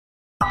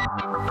So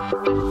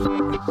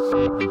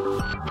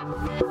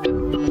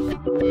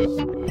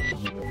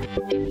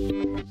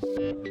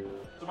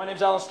my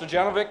name's Allan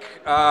Stojanovic,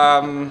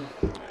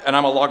 and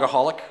I'm a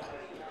logaholic.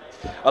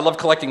 I love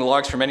collecting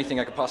logs from anything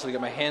I could possibly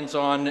get my hands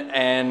on,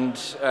 and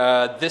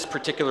this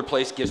particular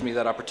place gives me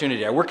that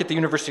opportunity. I work at the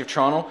University of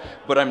Toronto,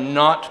 but I'm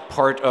not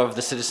part of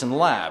the Citizen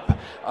Lab.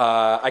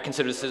 I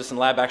consider the Citizen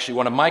Lab actually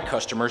one of my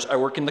customers. I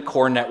work in the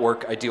core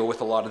network. I deal with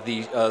a lot of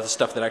the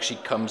stuff that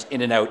actually comes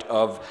in and out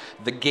of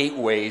the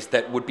gateways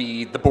that would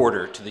be the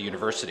border to the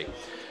university.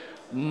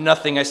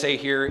 Nothing I say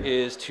here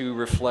is to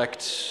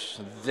reflect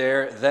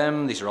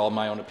them. These are all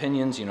my own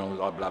opinions, you know,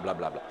 blah, blah, blah,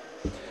 blah, blah.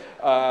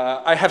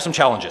 I have some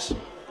challenges.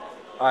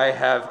 I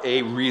have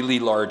a really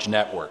large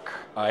network.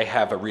 I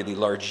have a really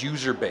large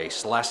user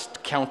base.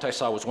 Last count I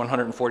saw was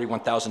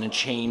 141,000 and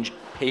change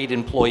paid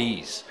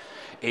employees.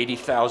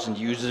 80,000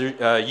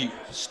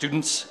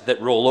 students that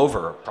roll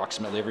over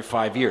approximately every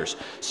 5 years.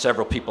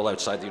 Several people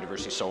outside the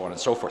university, so on and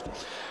so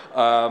forth.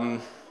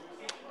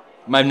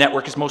 My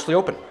network is mostly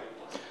open.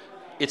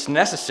 It's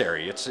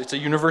necessary. It's a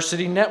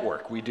university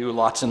network. We do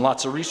lots and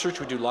lots of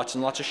research. We do lots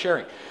and lots of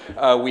sharing.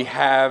 We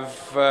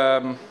have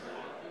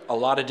a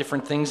lot of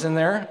different things in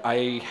there.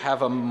 I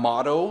have a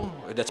motto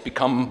that's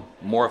become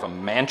more of a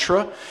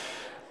mantra.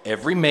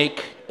 Every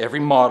make,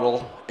 every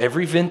model,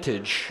 every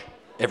vintage,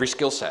 every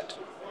skill set.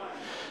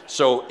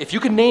 So if you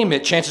can name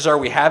it, chances are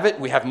we have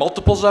it. We have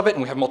multiples of it,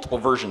 and we have multiple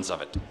versions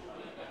of it.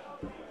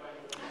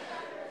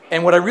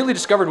 And what I really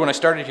discovered when I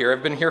started here,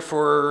 I've been here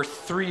for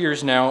 3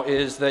 years now,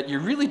 is that you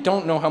really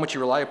don't know how much you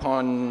rely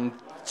upon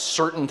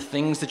certain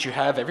things that you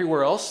have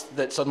everywhere else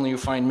that suddenly you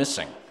find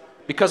missing.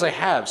 Because I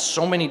have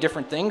so many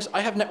different things,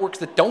 I have networks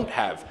that don't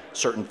have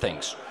certain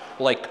things,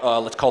 like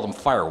let's call them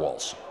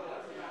firewalls.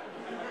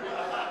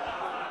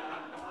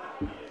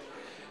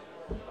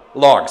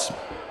 Logs.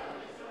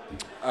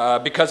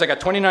 Because I got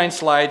 29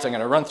 slides, I'm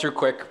going to run through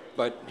quick,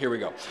 but here we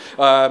go.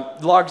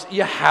 Logs,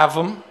 you have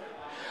them.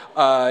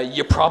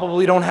 You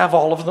probably don't have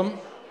all of them.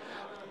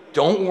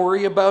 Don't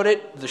worry about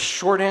it. The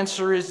short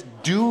answer is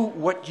do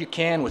what you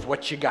can with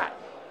what you got.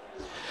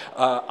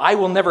 I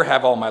will never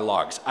have all my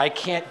logs. I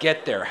can't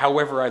get there.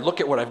 However, I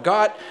look at what I've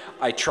got,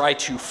 I try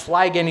to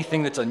flag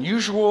anything that's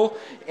unusual,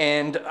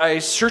 and I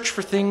search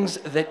for things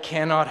that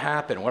cannot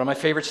happen. One of my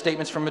favorite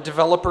statements from a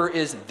developer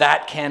is,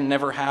 that can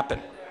never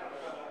happen.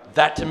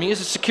 That to me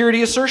is a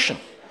security assertion.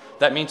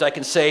 That means I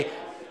can say,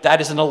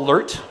 that is an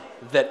alert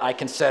that I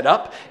can set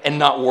up and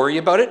not worry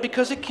about it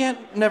because it can't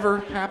never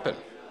happen.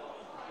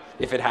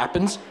 If it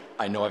happens,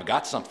 I know I've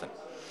got something.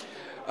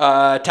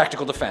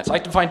 Tactical defense. I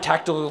define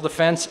tactical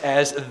defense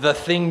as the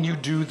thing you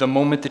do the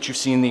moment that you've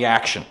seen the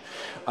action.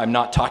 I'm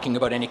not talking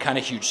about any kind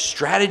of huge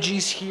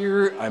strategies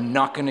here. I'm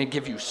not going to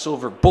give you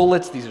silver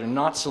bullets. These are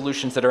not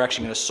solutions that are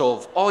actually going to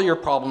solve all your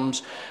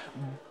problems,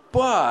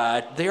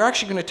 but they're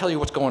actually going to tell you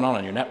what's going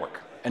on your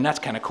network. And that's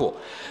kind of cool.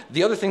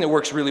 The other thing that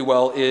works really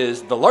well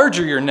is the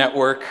larger your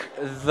network,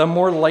 the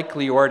more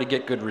likely you are to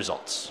get good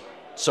results.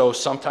 So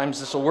sometimes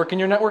this will work in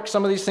your network,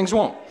 some of these things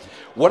won't.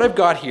 What I've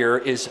got here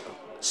is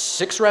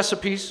 6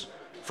 recipes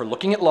for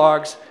looking at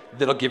logs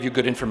that'll give you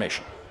good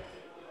information.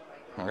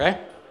 Okay?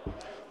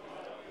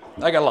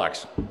 I got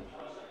logs.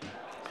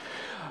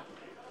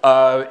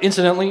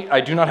 Incidentally,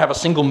 I do not have a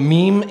single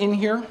meme in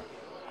here.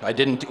 I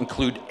didn't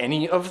include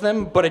any of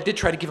them, but I did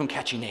try to give them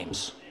catchy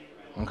names.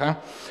 Okay?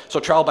 So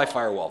trial by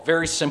firewall.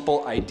 Very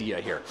simple idea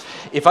here.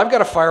 If I've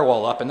got a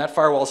firewall up and that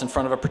firewall is in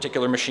front of a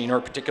particular machine or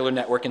a particular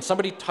network and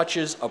somebody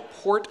touches a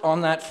port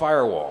on that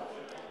firewall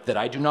that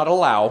I do not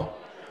allow,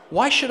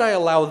 why should I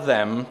allow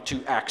them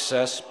to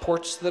access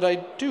ports that I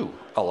do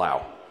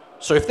allow?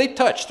 So if they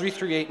touch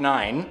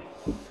 3389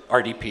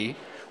 RDP,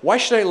 why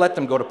should I let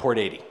them go to port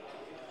 80?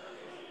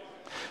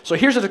 So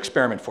here's an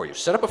experiment for you.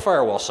 Set up a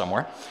firewall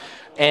somewhere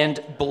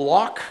and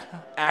block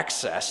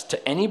access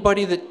to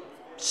anybody that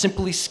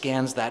simply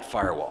scans that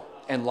firewall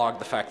and log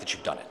the fact that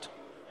you've done it.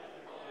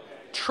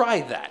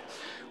 Try that.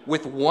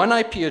 With one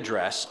IP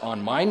address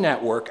on my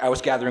network, I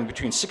was gathering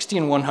between 60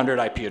 and 100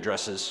 IP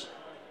addresses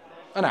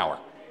an hour.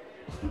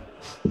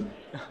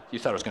 You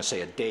thought I was going to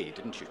say a day,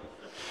 didn't you?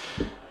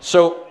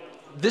 So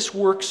this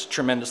works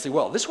tremendously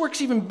well. This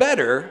works even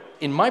better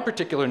in my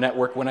particular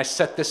network when I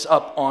set this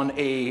up on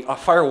a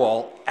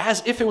firewall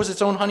as if it was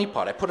its own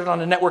honeypot. I put it on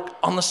a network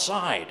on the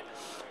side.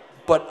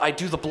 But I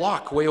do the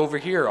block way over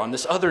here on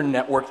this other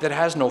network that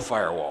has no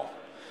firewall.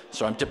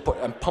 So I'm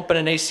pumping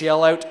an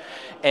ACL out,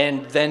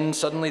 and then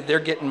suddenly they're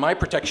getting my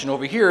protection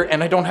over here,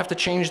 and I don't have to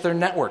change their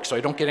network, so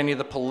I don't get any of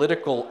the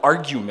political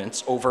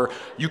arguments over,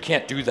 you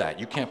can't do that,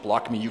 you can't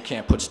block me, you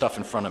can't put stuff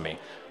in front of me.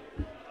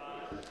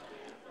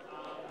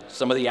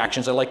 Some of the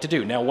actions I like to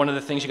do. Now, one of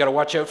the things you got to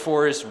watch out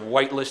for is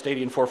whitelist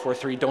 80 and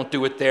 443. Don't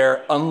do it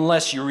there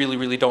unless you really,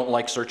 really don't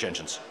like search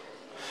engines.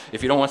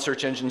 If you don't want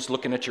search engines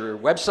looking at your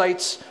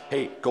websites,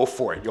 hey, go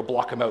for it. You'll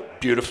block them out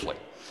beautifully.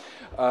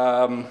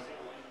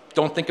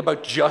 Don't think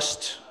about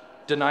just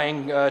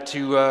denying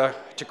to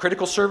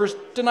critical servers.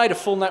 Deny to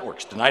full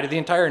networks. Deny to the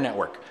entire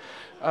network.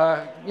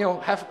 You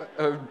know,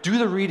 do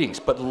the readings,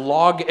 but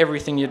log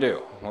everything you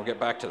do. We'll get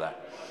back to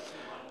that.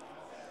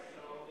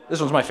 This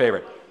one's my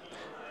favorite.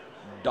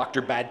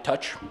 Dr. Bad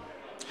Touch.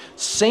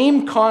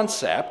 Same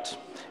concept,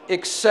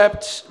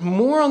 except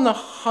more on the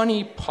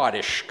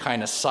honeypot-ish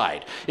kind of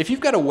side. If you've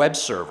got a web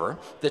server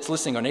that's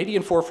listening on 80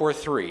 and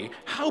 443,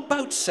 how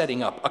about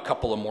setting up a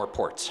couple of more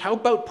ports? How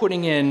about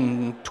putting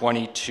in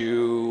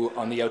 22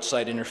 on the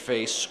outside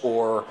interface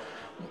or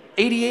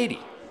 8080?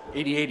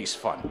 8080 is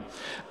fun.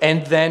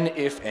 And then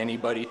if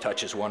anybody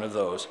touches one of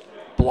those,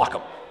 block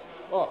them.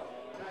 Oh.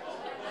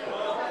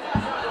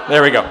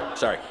 There we go,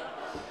 sorry.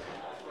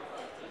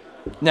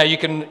 Now you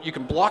can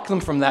block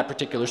them from that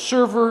particular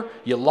server,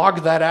 you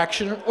log that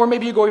action, or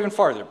maybe you go even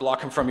farther,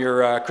 block them from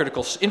your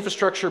critical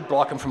infrastructure,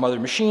 block them from other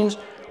machines,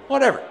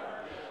 whatever.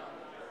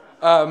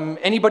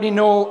 Anybody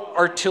know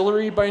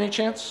artillery by any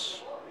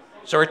chance?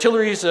 So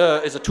artillery is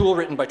a tool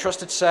written by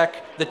TrustedSec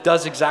that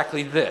does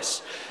exactly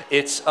this.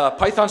 It's a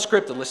Python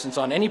script that listens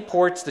on any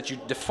ports that you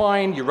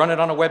define, you run it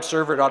on a web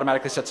server, it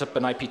automatically sets up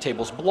an IP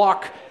tables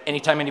block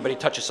anytime anybody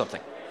touches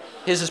something.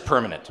 His is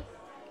permanent.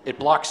 It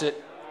blocks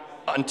it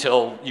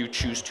until you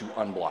choose to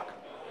unblock.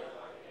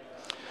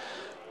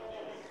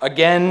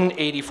 Again,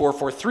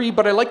 8443,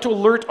 but I like to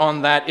alert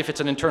on that if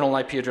it's an internal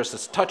IP address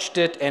that's touched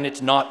it and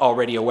it's not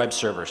already a web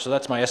server. So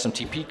that's my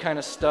SMTP kind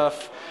of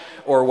stuff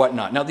or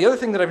whatnot. Now, the other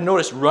thing that I've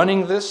noticed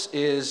running this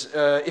is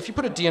if you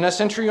put a DNS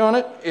entry on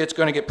it, it's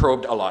going to get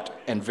probed a lot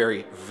and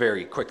very,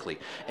 very quickly.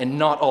 And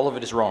not all of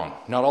it is wrong.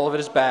 Not all of it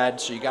is bad,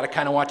 so you got to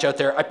kind of watch out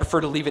there. I prefer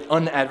to leave it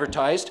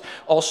unadvertised.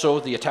 Also,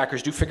 the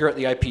attackers do figure out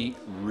the IP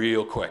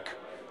real quick.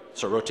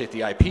 So rotate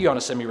the IP on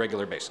a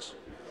semi-regular basis.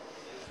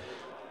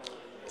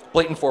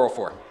 Blatant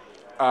 404.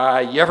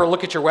 You ever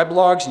look at your web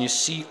logs and you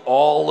see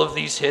all of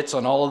these hits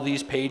on all of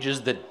these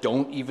pages that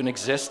don't even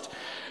exist?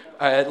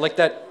 Like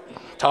that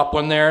top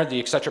one there, the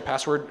etc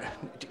password.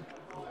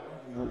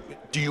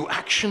 Do you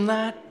action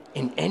that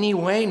in any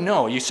way?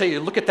 No. You say,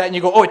 you look at that and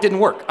you go, oh, it didn't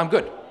work. I'm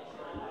good.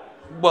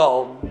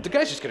 Well, the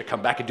guy's just going to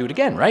come back and do it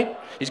again, right?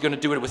 He's going to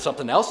do it with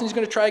something else and he's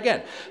going to try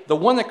again. The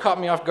one that caught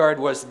me off guard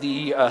was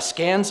the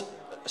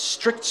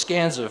strict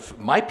scans of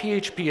my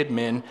PHP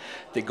admin.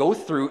 They go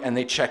through and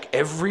they check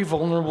every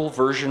vulnerable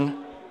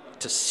version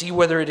to see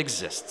whether it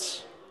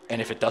exists.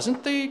 And if it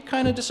doesn't, they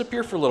kind of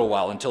disappear for a little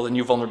while until the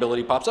new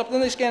vulnerability pops up,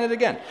 then they scan it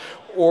again.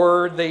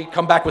 Or they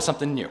come back with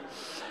something new.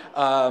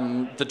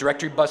 The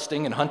directory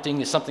busting and hunting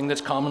is something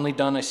that's commonly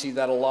done. I see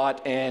that a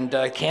lot. And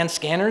CAN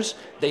scanners,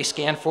 they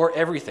scan for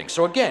everything.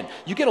 So again,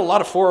 you get a lot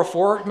of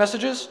 404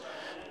 messages,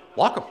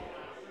 block them.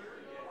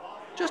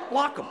 Just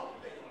block them.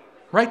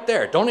 Right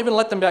there. Don't even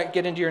let them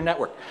get into your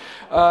network.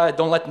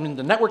 Don't let them into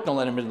the network. Don't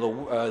let them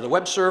into the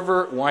web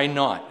server. Why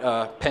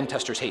not? Pen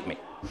testers hate me.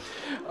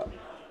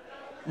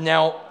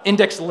 Now,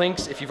 index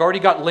links. If you've already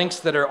got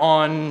links that are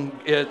on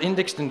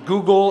indexed in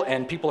Google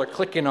and people are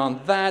clicking on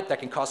that, that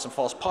can cause some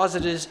false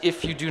positives.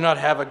 If you do not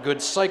have a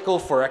good cycle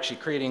for actually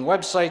creating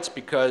websites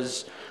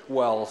because,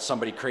 well,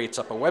 somebody creates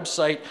up a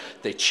website,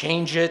 they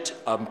change it,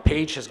 a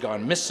page has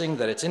gone missing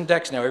that it's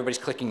indexed, now everybody's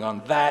clicking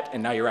on that,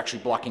 and now you're actually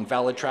blocking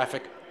valid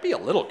traffic. Be a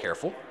little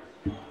careful.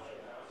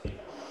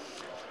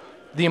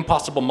 The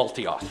impossible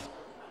multi-auth,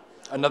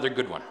 another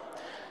good one.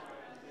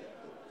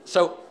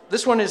 So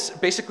this one is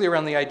basically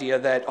around the idea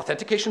that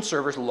authentication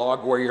servers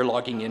log where you're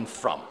logging in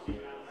from.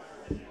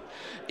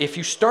 If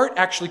you start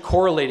actually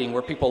correlating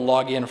where people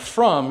log in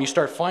from, you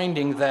start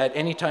finding that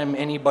anytime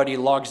anybody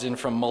logs in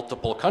from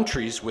multiple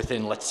countries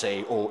within, let's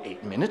say,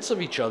 8 minutes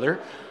of each other,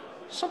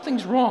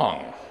 something's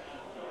wrong.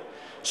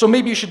 So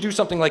maybe you should do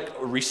something like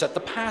reset the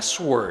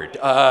password,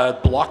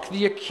 block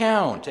the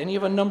account, any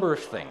of a number of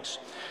things.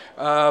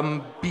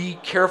 Be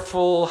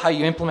careful how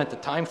you implement the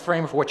time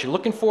frame for what you're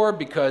looking for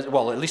because,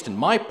 well, at least in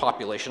my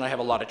population, I have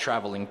a lot of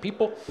traveling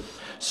people.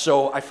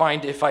 So I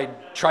find if I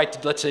try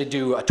to, let's say,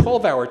 do a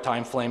 12-hour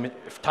time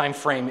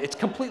frame, it's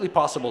completely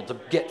possible to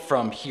get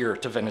from here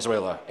to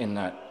Venezuela in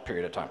that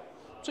period of time.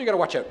 So you got to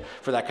watch out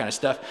for that kind of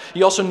stuff.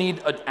 You also need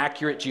an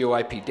accurate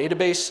GeoIP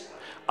database.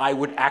 I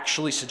would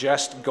actually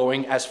suggest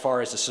going as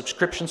far as a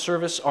subscription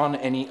service on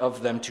any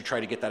of them to try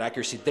to get that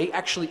accuracy. They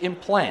actually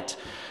implant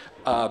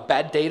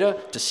bad data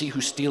to see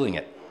who's stealing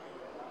it.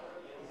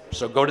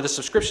 So go to the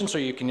subscription so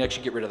you can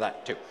actually get rid of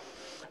that too.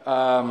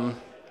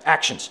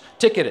 Actions,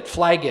 ticket it,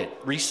 flag it,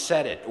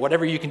 reset it,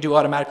 whatever you can do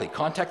automatically.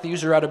 Contact the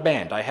user out of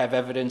band. I have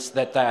evidence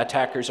that the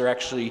attackers are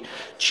actually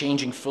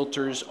changing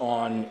filters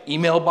on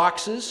email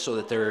boxes so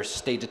that they're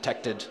stay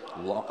detected,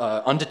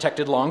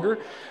 undetected longer.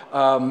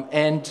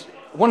 And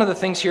one of the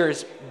things here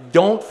is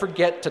don't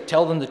forget to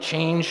tell them to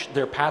change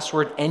their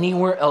password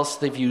anywhere else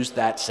they've used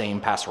that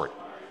same password,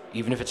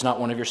 even if it's not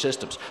one of your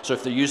systems. So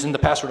if they're using the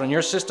password on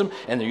your system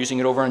and they're using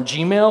it over on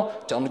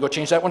Gmail, tell them to go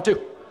change that one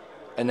too.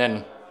 And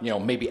then, you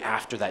know, maybe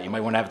after that, you might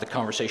want to have the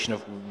conversation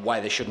of why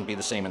they shouldn't be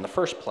the same in the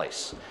first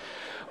place.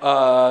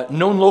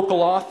 Known local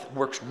auth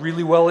works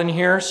really well in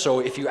here.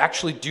 So if you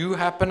actually do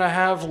happen to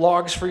have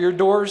logs for your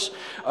doors,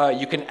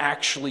 you can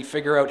actually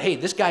figure out, hey,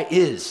 this guy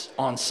is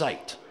on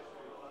site.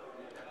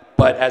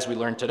 But as we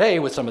learned today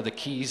with some of the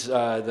keys,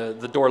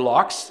 the door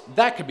locks,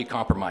 that could be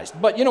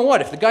compromised. But you know what?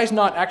 If the guy's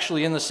not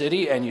actually in the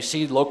city and you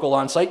see local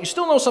on site, you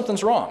still know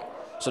something's wrong.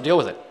 So deal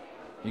with it.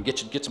 You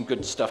get some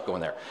good stuff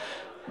going there.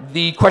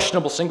 The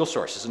questionable single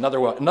source is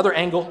another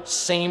angle,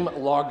 same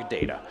log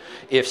data.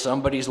 If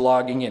somebody's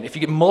logging in, if you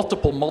get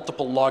multiple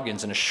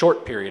logins in a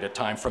short period of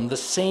time from the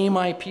same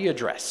IP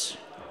address,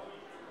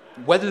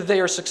 whether they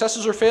are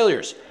successes or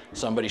failures,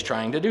 somebody's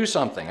trying to do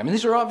something. I mean,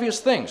 these are obvious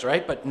things,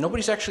 right? But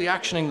nobody's actually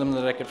actioning them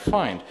that I could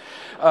find.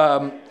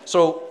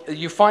 So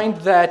you find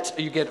that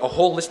you get a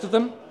whole list of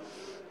them.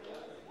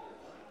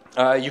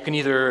 You can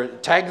either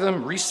tag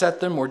them, reset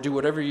them, or do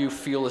whatever you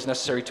feel is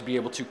necessary to be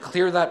able to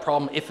clear that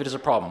problem if it is a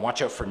problem.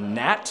 Watch out for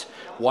NAT,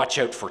 watch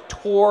out for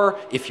Tor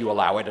if you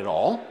allow it at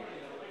all,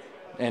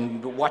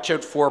 and watch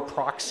out for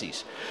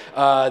proxies.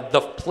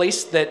 The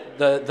place that,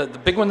 the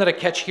big one that I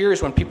catch here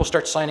is when people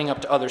start signing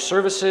up to other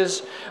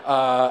services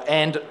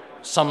and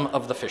some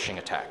of the phishing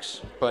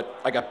attacks, but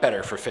I got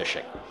better for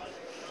phishing.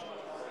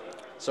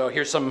 So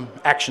here's some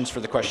actions for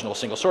the questionable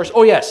single source.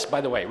 Oh yes,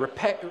 by the way,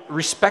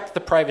 respect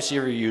the privacy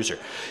of your user.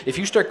 If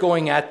you start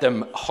going at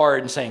them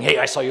hard and saying, hey,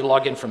 I saw you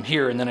log in from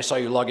here, and then I saw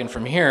you log in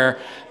from here,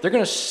 they're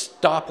gonna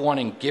stop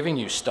wanting giving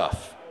you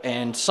stuff.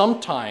 And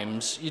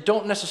sometimes you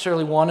don't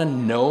necessarily wanna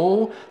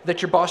know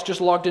that your boss just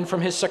logged in from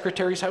his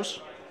secretary's house.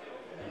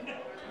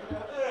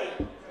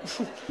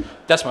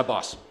 That's my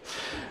boss.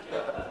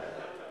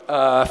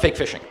 Fake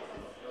phishing.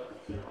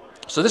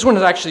 So this one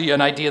is actually an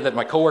idea that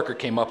my coworker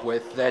came up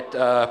with that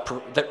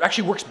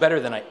actually works better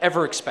than I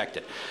ever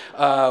expected.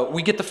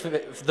 We get the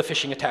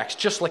phishing attacks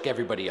just like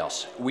everybody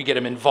else. We get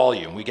them in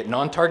volume. We get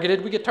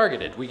non-targeted, we get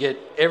targeted. We get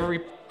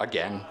every,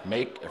 again,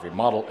 make, every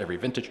model, every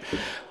vintage.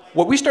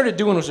 What we started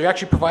doing was we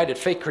actually provided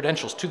fake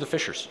credentials to the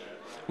phishers.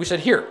 We said,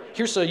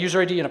 here's a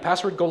user ID and a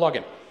password, go log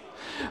in.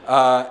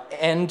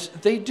 And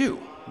they do.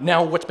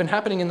 Now, what's been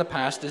happening in the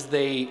past is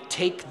they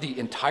take the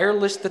entire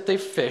list that they've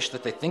phished,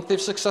 that they think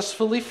they've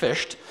successfully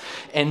phished,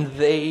 and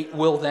they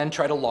will then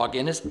try to log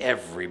in as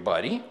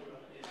everybody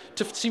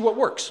to see what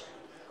works.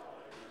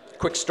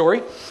 Quick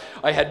story.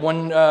 I had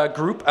one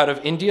group out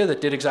of India that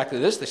did exactly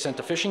this. They sent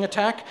a phishing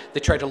attack. They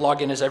tried to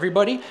log in as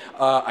everybody.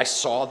 I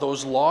saw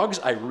those logs.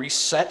 I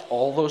reset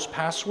all those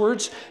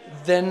passwords.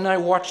 Then I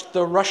watched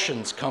the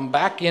Russians come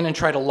back in and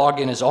try to log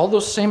in as all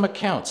those same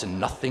accounts, and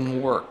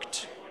nothing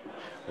worked.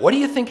 What do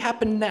you think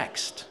happened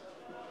next?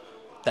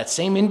 That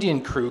same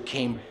Indian crew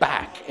came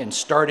back and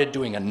started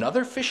doing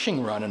another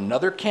phishing run,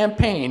 another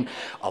campaign,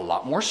 a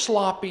lot more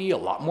sloppy, a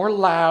lot more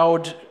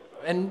loud,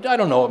 and I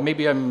don't know,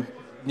 maybe I'm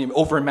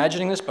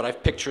over-imagining this, but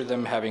I've pictured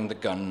them having the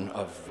gun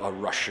of a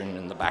Russian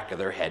in the back of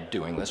their head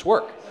doing this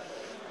work.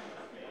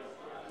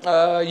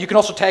 You can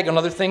also tag on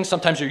other things.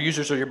 Sometimes your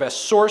users are your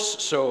best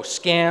source, so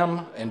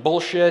scam and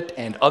bullshit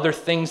and other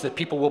things that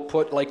people will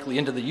put likely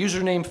into the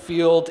username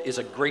field is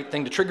a great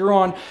thing to trigger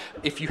on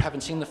if you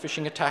haven't seen the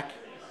phishing attack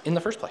in the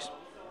first place.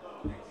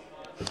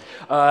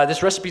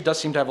 This recipe does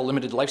seem to have a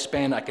limited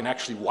lifespan. I can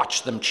actually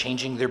watch them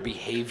changing their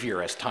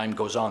behavior as time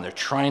goes on. They're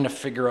trying to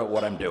figure out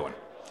what I'm doing.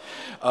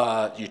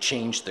 You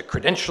change the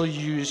credential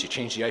you use, you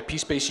change the IP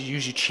space you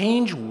use, you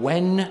change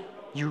when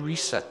you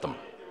reset them.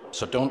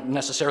 So don't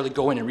necessarily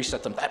go in and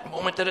reset them that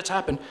moment that it's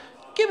happened.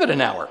 Give it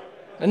an hour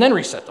and then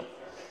reset them.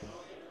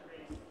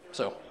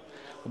 So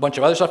a bunch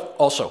of other stuff.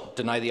 Also,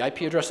 deny the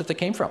IP address that they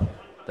came from.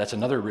 That's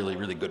another really,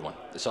 really good one.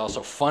 It's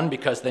also fun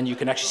because then you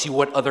can actually see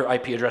what other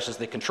IP addresses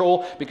they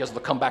control because they'll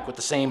come back with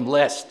the same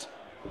list.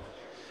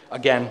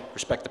 Again,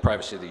 respect the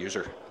privacy of the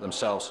user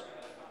themselves.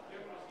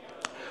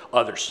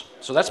 Others.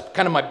 So that's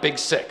kind of my big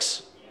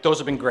six. Those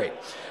have been great.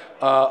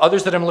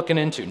 Others that I'm looking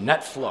into,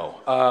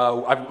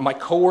 NetFlow. My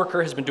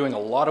coworker has been doing a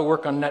lot of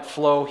work on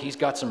NetFlow. He's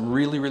got some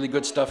really, really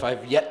good stuff.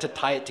 I've yet to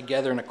tie it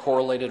together in a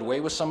correlated way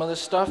with some of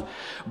this stuff,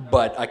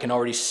 but I can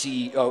already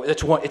see,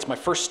 it's my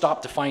first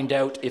stop to find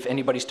out if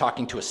anybody's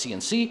talking to a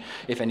CNC,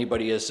 if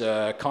anybody is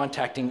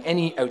contacting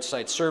any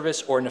outside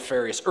service or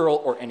nefarious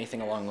URL or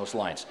anything along those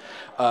lines.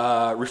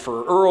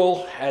 Refer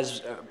URL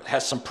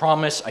has some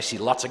promise. I see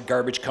lots of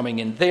garbage coming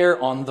in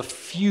there on the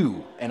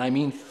few, and I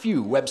mean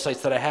few,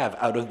 websites that I have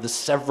out of the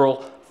several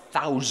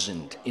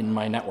thousand in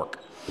my network.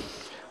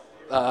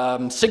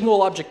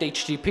 Signal object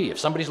HTTP. If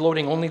somebody's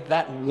loading only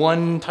that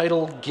one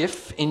title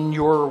GIF in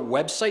your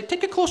website,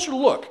 take a closer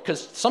look,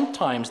 because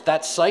sometimes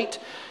that site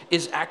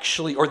is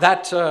actually, or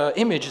that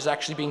image is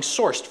actually being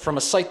sourced from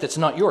a site that's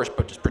not yours,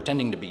 but just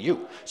pretending to be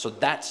you. So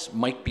that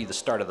might be the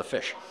start of the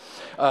fish.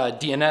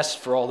 DNS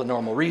for all the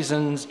normal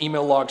reasons,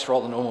 email logs for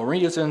all the normal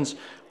reasons,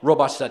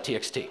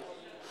 robots.txt.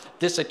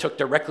 This I took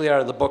directly out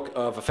of the book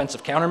of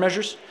offensive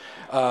countermeasures.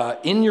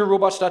 In your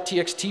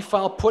robots.txt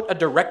file, put a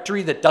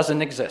directory that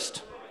doesn't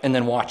exist, and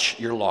then watch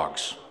your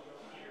logs.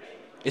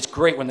 It's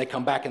great when they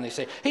come back and they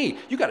say, hey,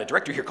 you got a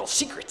directory here called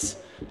secrets.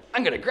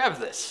 I'm going to grab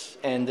this.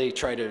 And they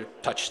try to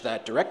touch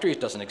that directory. It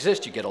doesn't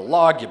exist. You get a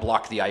log. You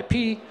block the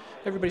IP.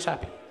 Everybody's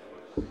happy.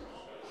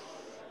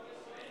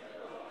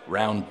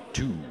 Round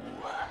 2.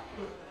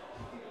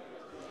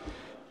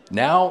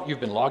 Now you've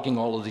been logging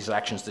all of these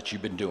actions that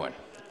you've been doing.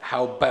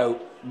 How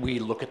about we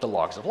look at the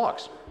logs of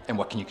logs? And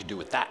what can you do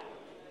with that?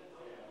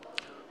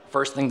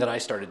 First thing that I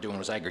started doing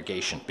was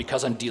aggregation.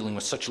 Because I'm dealing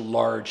with such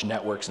large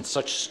networks and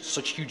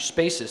such huge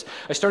spaces,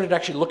 I started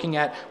actually looking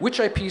at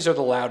which IPs are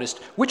the loudest,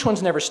 which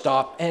ones never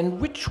stop,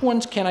 and which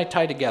ones can I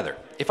tie together.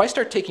 If I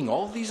start taking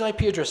all of these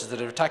IP addresses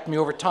that have attacked me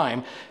over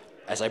time,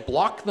 as I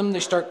block them, they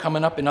start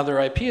coming up in other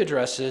IP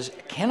addresses.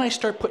 Can I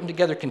start putting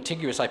together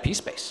contiguous IP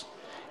space?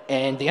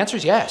 And the answer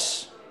is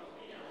yes.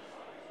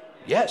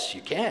 Yes, you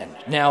can.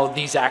 Now,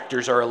 these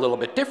actors are a little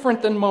bit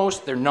different than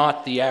most. They're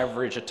not the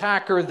average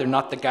attacker. They're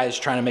not the guys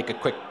trying to make a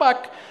quick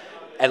buck,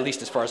 at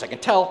least as far as I can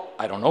tell.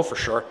 I don't know for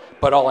sure.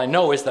 But all I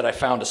know is that I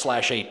found a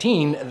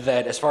 /18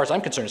 that, as far as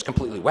I'm concerned, is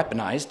completely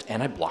weaponized,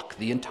 and I block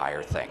the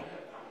entire thing.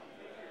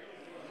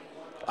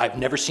 I've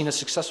never seen a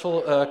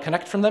successful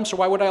connect from them, so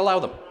why would I allow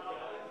them?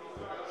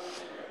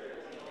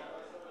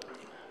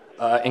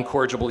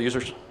 Incorrigible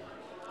users.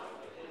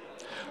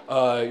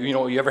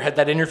 You ever had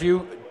that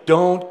interview?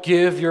 Don't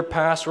give your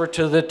password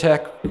to the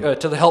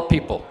to the help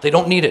people. They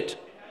don't need it.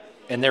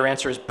 And their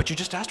answer is, but you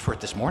just asked for it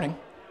this morning.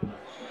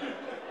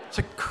 It's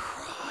like,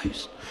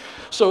 Christ.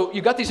 So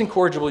you got these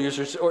incorrigible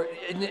users,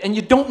 and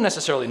you don't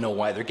necessarily know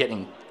why they're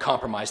getting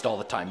compromised all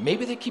the time.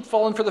 Maybe they keep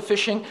falling for the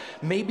phishing.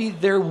 Maybe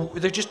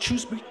they just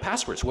choose weak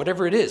passwords,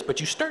 whatever it is. But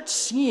you start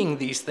seeing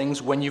these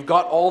things when you've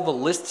got all the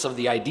lists of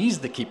the IDs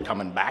that keep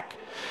coming back,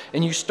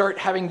 and you start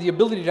having the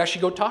ability to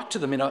actually go talk to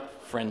them in a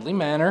friendly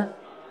manner,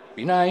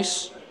 be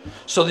nice,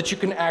 so that you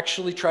can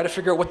actually try to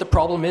figure out what the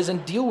problem is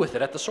and deal with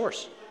it at the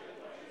source.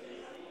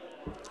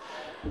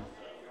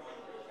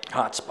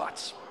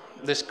 Hotspots.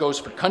 This goes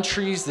for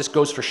countries, this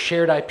goes for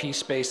shared IP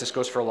space, this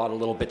goes for a lot of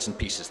little bits and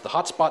pieces. The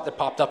hotspot that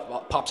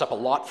pops up a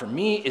lot for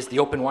me is the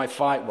open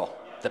Wi-Fi, well,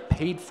 the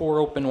paid-for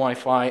open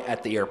Wi-Fi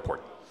at the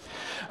airport.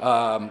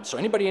 So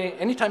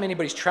anytime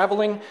anybody's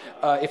traveling,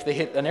 if they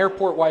hit an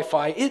airport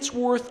Wi-Fi, it's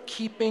worth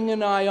keeping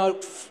an eye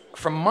out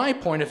from my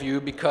point of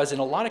view, because in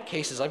a lot of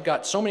cases, I've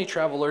got so many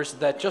travelers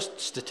that, just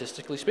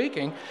statistically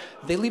speaking,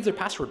 they leave their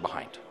password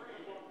behind.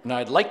 Now,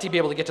 I'd like to be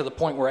able to get to the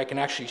point where I can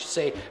actually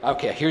say,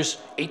 okay, here's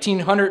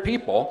 1,800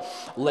 people,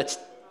 let's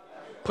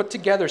put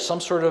together some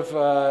sort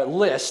of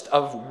list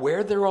of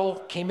where they all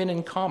came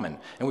in common.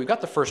 And we've got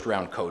the first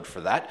round code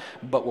for that,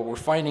 but what we're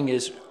finding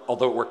is,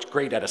 although it works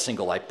great at a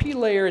single IP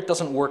layer, it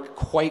doesn't work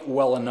quite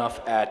well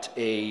enough at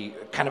a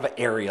kind of an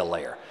area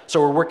layer. So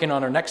we're working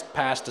on our next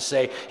pass to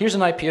say, here's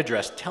an IP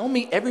address, tell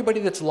me everybody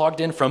that's logged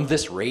in from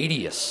this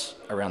radius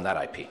around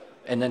that IP,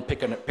 and then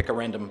pick a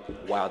random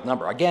wild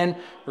number. Again,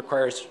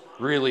 requires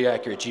really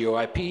accurate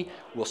GeoIP.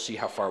 We'll see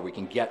how far we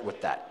can get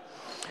with that.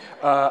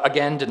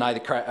 Again, deny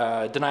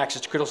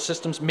access to critical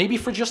systems, maybe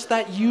for just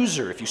that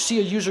user. If you see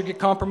a user get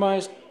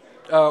compromised,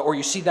 or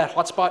you see that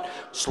hotspot,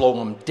 slow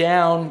them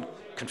down,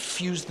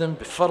 confuse them,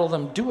 befuddle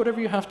them, do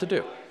whatever you have to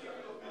do.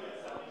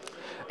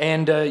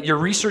 And your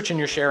research and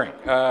your sharing.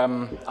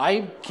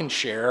 I can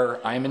share.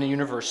 I'm in a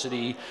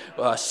university.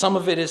 Some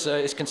of it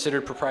is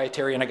considered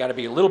proprietary, and I got to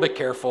be a little bit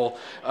careful.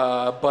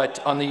 But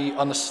on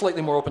the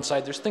slightly more open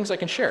side, there's things I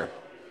can share.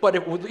 But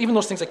even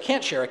those things I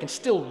can't share, I can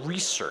still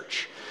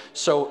research.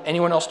 So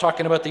anyone else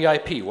talking about the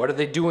IP? What are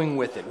they doing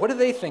with it? What do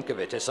they think of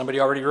it? Has somebody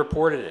already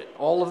reported it?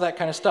 All of that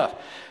kind of stuff.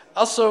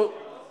 Also,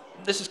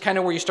 this is kind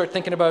of where you start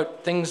thinking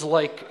about things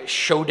like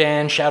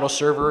Shodan, Shadow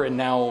Server, and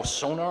now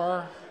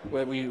Sonar,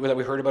 that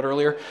we heard about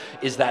earlier.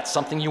 Is that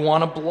something you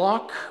want to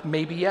block?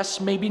 Maybe yes,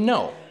 maybe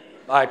no.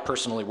 I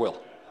personally will.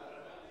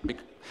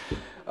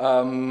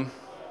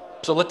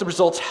 So let the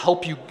results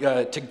help you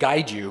to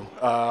guide you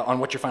on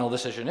what your final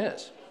decision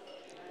is.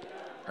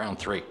 Round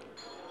 3.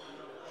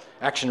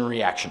 Action and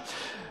reaction.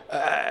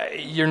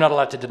 You're not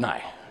allowed to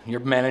deny. Your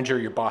manager,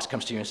 your boss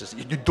comes to you and says,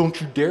 don't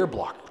you dare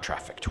block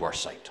traffic to our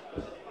site.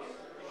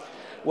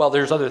 Well,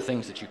 there's other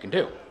things that you can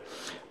do.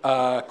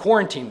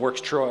 Quarantine works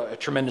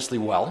tremendously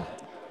well.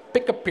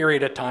 Pick a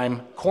period of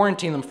time,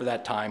 quarantine them for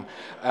that time,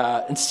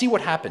 and see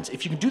what happens.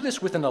 If you can do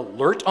this with an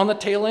alert on the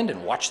tail end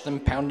and watch them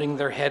pounding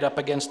their head up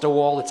against a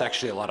wall, it's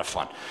actually a lot of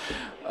fun.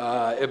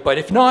 But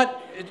if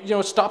not,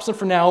 it stops them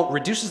for now,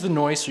 reduces the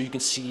noise so you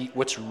can see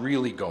what's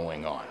really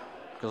going on.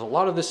 Because a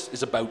lot of this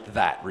is about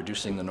that,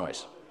 reducing the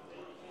noise.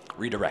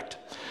 Redirect.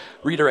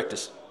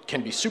 Redirect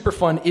can be super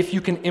fun if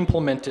you can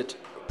implement it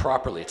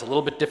properly. It's a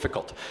little bit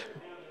difficult.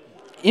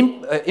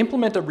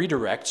 Implement a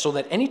redirect so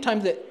that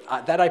anytime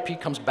that that IP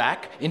comes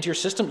back into your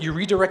system, you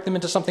redirect them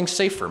into something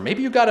safer.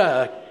 Maybe you got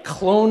a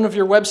clone of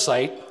your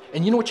website,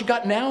 and you know what you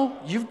got now?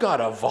 You've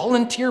got a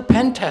volunteer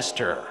pen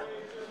tester.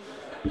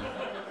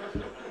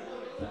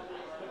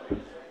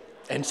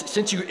 And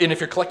if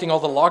you're collecting all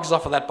the logs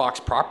off of that box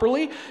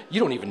properly, you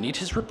don't even need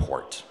his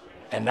report.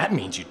 And that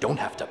means you don't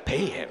have to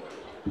pay him.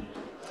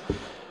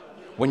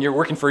 When you're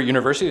working for a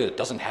university that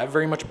doesn't have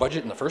very much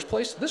budget in the first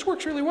place, this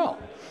works really well.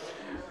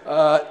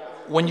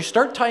 When you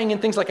start tying in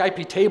things like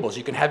IP tables,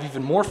 you can have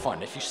even more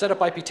fun. If you set up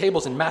IP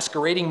tables in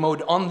masquerading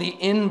mode on the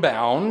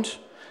inbound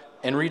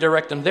and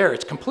redirect them there,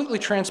 it's completely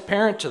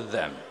transparent to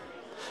them.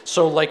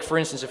 So like, for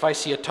instance, if I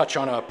see a touch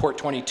on a port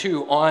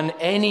 22 on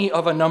any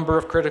of a number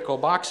of critical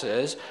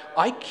boxes,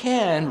 I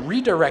can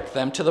redirect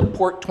them to the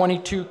port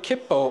 22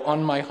 Kippo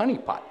on my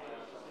honeypot.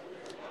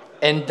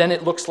 And then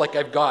it looks like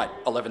I've got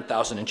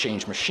 11,000 and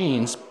change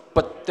machines,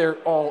 but they're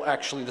all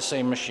actually the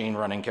same machine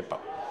running Kippo.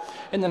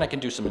 And then I can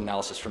do some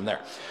analysis from there.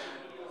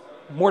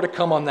 More to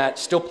come on that,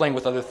 still playing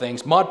with other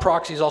things. Mod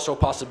proxy is also a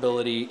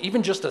possibility,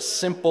 even just a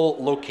simple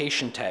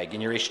location tag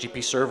in your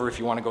HTTP server if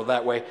you want to go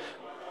that way.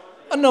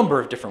 A number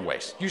of different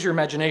ways. Use your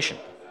imagination.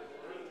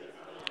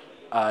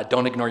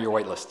 Don't ignore your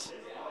whitelists.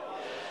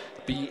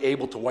 Be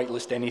able to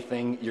whitelist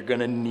anything. You're going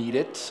to need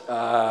it.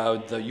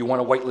 You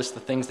want to whitelist the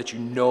things that you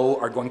know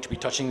are going to be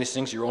touching these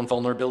things, your own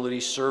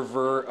vulnerability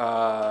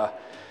server,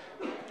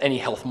 any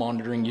health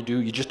monitoring you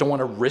do. You just don't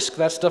want to risk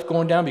that stuff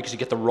going down because you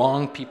get the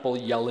wrong people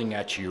yelling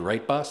at you,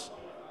 right, boss?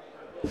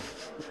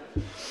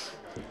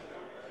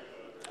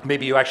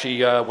 Maybe you actually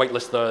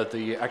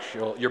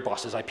whitelist your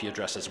boss's IP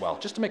address as well,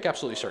 just to make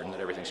absolutely certain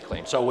that everything's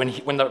clean. So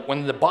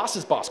when the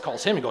boss's boss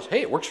calls him, he goes,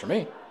 "Hey, it works for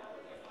me."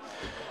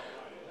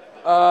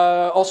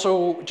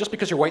 Also, just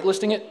because you're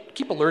whitelisting it,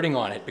 keep alerting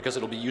on it because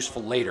it'll be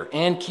useful later,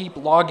 and keep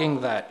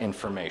logging that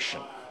information.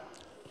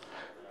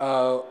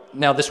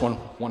 Now this one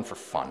for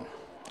fun.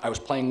 I was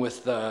playing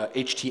with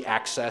HT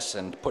access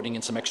and putting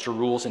in some extra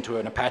rules into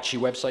an Apache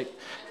website,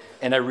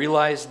 and I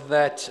realized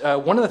that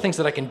one of the things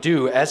that I can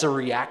do as a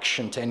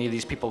reaction to any of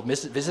these people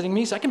visiting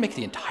me is I can make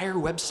the entire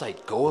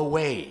website go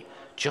away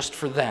just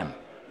for them.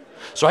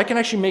 So I can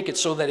actually make it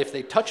so that if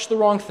they touch the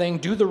wrong thing,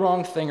 do the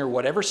wrong thing, or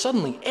whatever,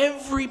 suddenly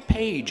every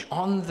page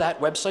on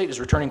that website is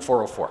returning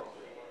 404.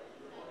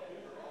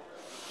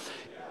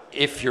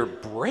 If you're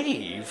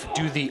brave,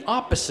 do the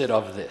opposite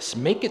of this.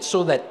 Make it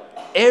so that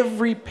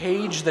every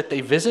page that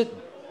they visit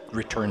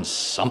returns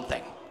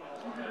something.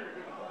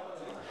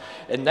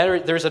 And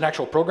there's an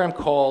actual program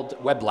called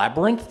Web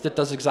Labyrinth that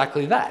does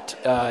exactly that.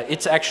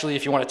 It's actually,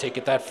 if you want to take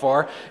it that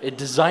far, it's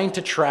designed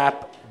to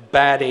trap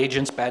bad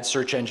agents, bad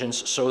search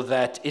engines, so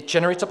that it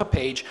generates up a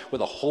page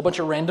with a whole bunch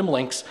of random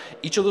links.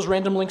 Each of those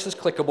random links is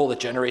clickable. It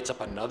generates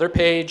up another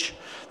page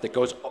that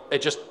goes,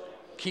 it just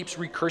keeps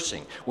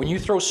recursing. When you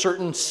throw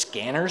certain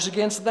scanners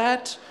against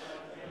that,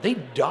 they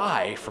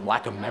die from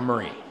lack of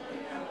memory.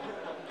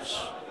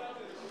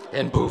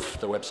 And poof,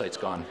 the website's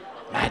gone.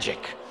 Magic.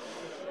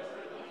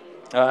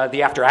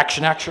 The after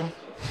action.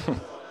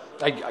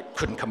 I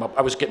couldn't come up,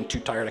 I was getting too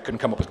tired, I couldn't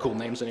come up with cool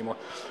names anymore.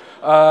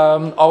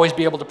 Always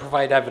be able to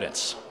provide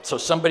evidence. So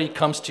somebody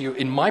comes to you,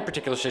 in my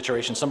particular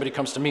situation, somebody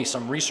comes to me,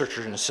 some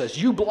researcher, and says,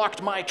 "You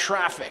blocked my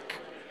traffic.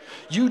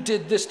 You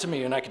did this to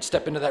me," and I could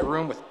step into that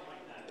room with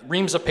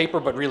reams of paper,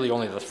 but really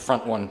only the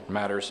front one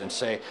matters, and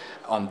say,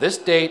 "On this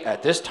date,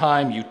 at this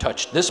time, you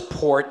touched this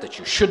port that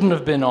you shouldn't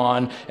have been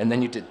on, and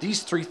then you did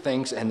these 3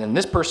 things, and then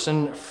this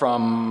person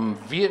from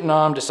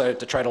Vietnam decided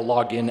to try to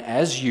log in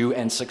as you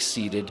and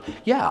succeeded.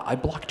 Yeah, I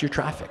blocked your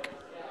traffic."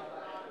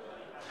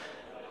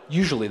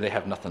 Usually they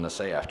have nothing to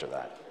say after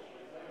that.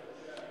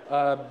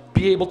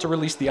 Be able to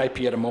release the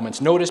IP at a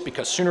moment's notice,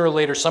 because sooner or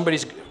later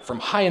somebody's from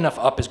high enough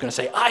up is going to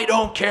say, "I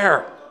don't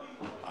care.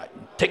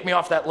 Take me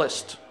off that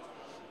list."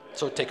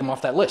 So take them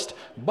off that list.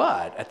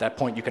 But at that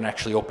point, you can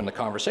actually open the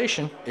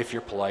conversation if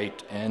you're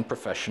polite and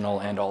professional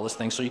and all these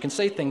things. So you can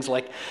say things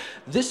like,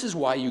 "This is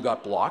why you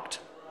got blocked.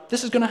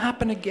 This is going to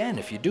happen again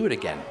if you do it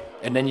again."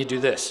 And then you do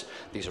this.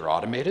 "These are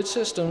automated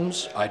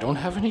systems. I don't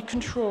have any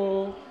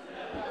control."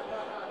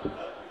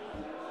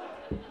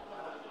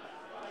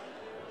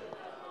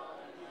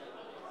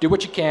 Do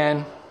what you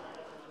can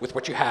with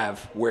what you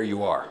have where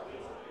you are.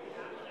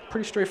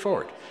 Pretty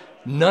straightforward.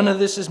 None of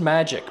this is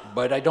magic,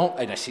 but I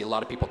see a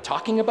lot of people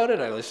talking about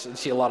it, I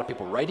see a lot of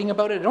people writing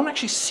about it, I don't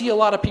actually see a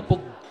lot of people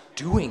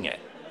doing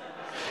it.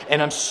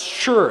 And I'm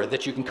sure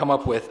that you can come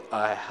up with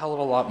a hell of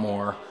a lot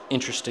more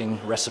interesting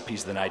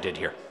recipes than I did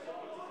here.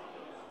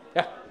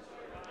 Yeah?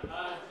 Do you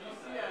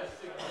see a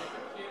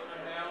significant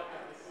amount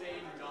of the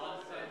same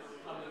nonsense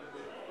coming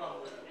from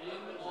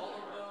within all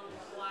of those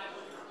Slack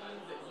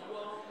machines that you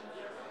own,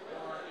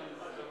 or is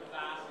the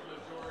vast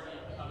majority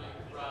coming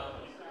from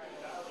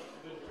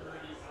the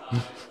dirty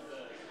side?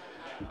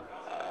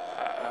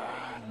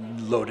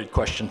 Loaded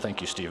question, thank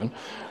you, Stephen.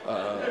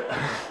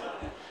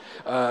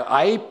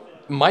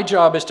 My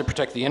job is to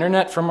protect the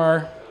internet from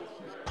our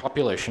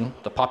population,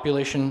 the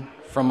population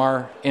from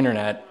our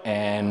internet,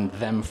 and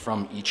them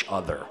from each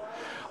other.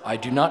 I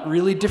do not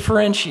really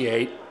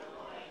differentiate.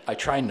 I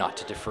try not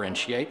to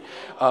differentiate.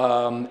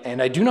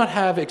 And I do not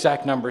have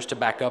exact numbers to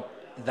back up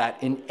that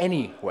in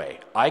any way.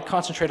 I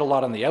concentrate a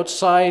lot on the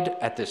outside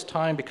at this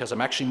time because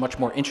I'm actually much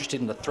more interested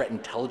in the threat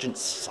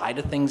intelligence side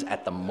of things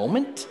at the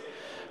moment,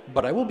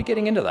 but I will be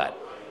getting into that.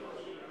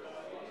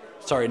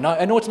 Sorry,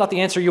 I know it's not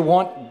the answer you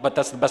want, but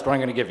that's the best one I'm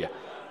going to give you.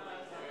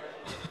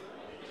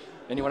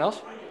 Anyone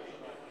else?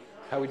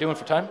 How are we doing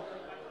for time?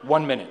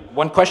 1 minute.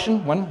 One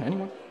question?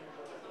 Anyone?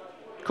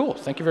 Cool,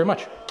 thank you very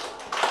much.